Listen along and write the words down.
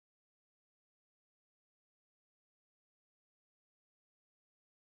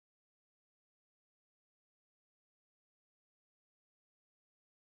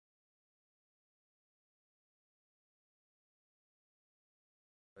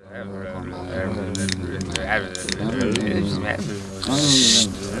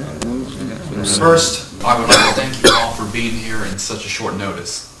First, I would like to thank you all for being here in such a short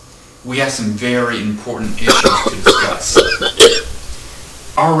notice. We have some very important issues to discuss.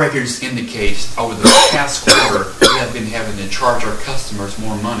 Our records indicate over the past quarter we have been having to charge our customers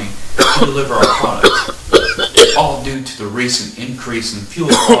more money to deliver our product, all due to the recent increase in fuel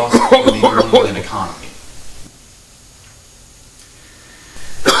costs in the European economy.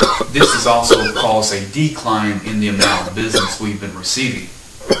 This has also caused a decline in the amount of business we've been receiving.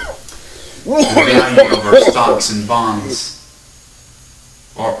 The value of our stocks and bonds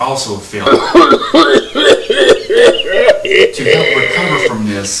are also failing. To help recover from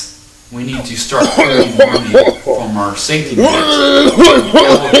this, we need to start putting money from our safety nets and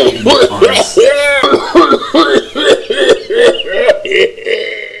allocating the funds